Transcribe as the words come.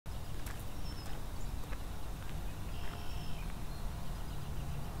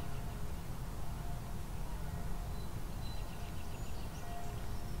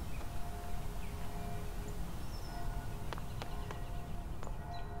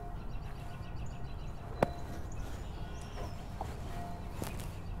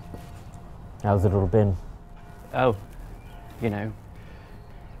How's it all been? Oh, you know,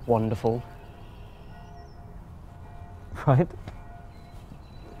 wonderful. Right?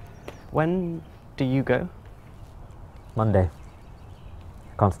 When do you go? Monday.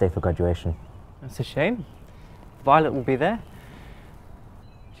 I can't stay for graduation. That's a shame. Violet will be there.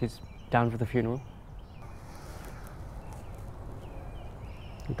 She's down for the funeral.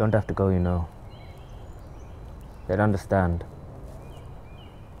 You don't have to go, you know. They'd understand.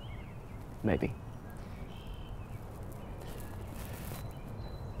 Maybe.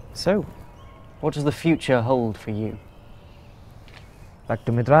 So, what does the future hold for you? Back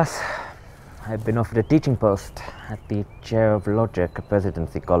to Madras. I've been offered a teaching post at the Chair of Logic at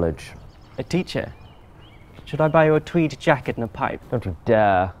Presidency College. A teacher? Should I buy you a tweed jacket and a pipe? Don't you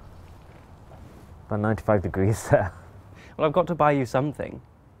dare. About 95 degrees there. Well, I've got to buy you something.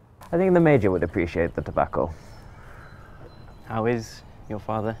 I think the Major would appreciate the tobacco. How is your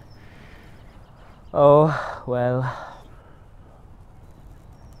father? Oh, well,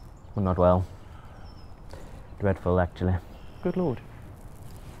 not well. Dreadful, actually. Good Lord.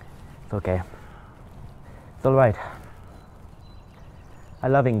 It's okay. It's all right. I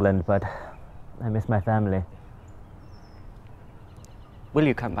love England, but I miss my family. Will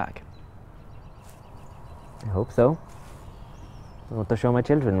you come back? I hope so. I want to show my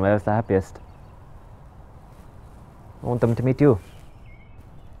children where's the happiest. I want them to meet you.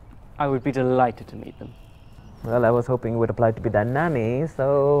 I would be delighted to meet them. Well, I was hoping you would apply to be their nanny,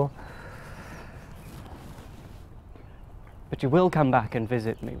 so... But you will come back and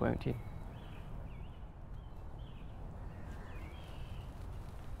visit me, won't you?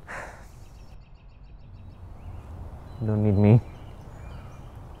 You don't need me.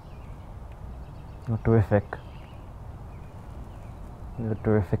 You're terrific. You're a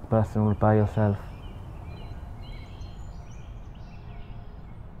terrific person all by yourself.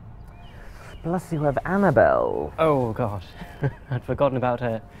 Plus you have Annabelle. Oh, God. I'd forgotten about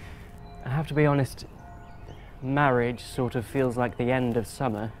her. I have to be honest, marriage sort of feels like the end of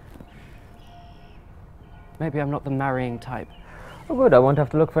summer. Maybe I'm not the marrying type. Oh good, I won't have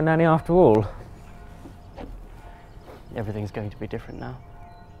to look for a nanny after all. Everything's going to be different now.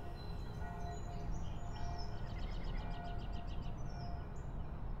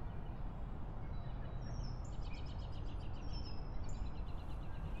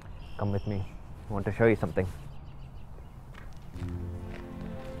 Come with me. I want to show you something.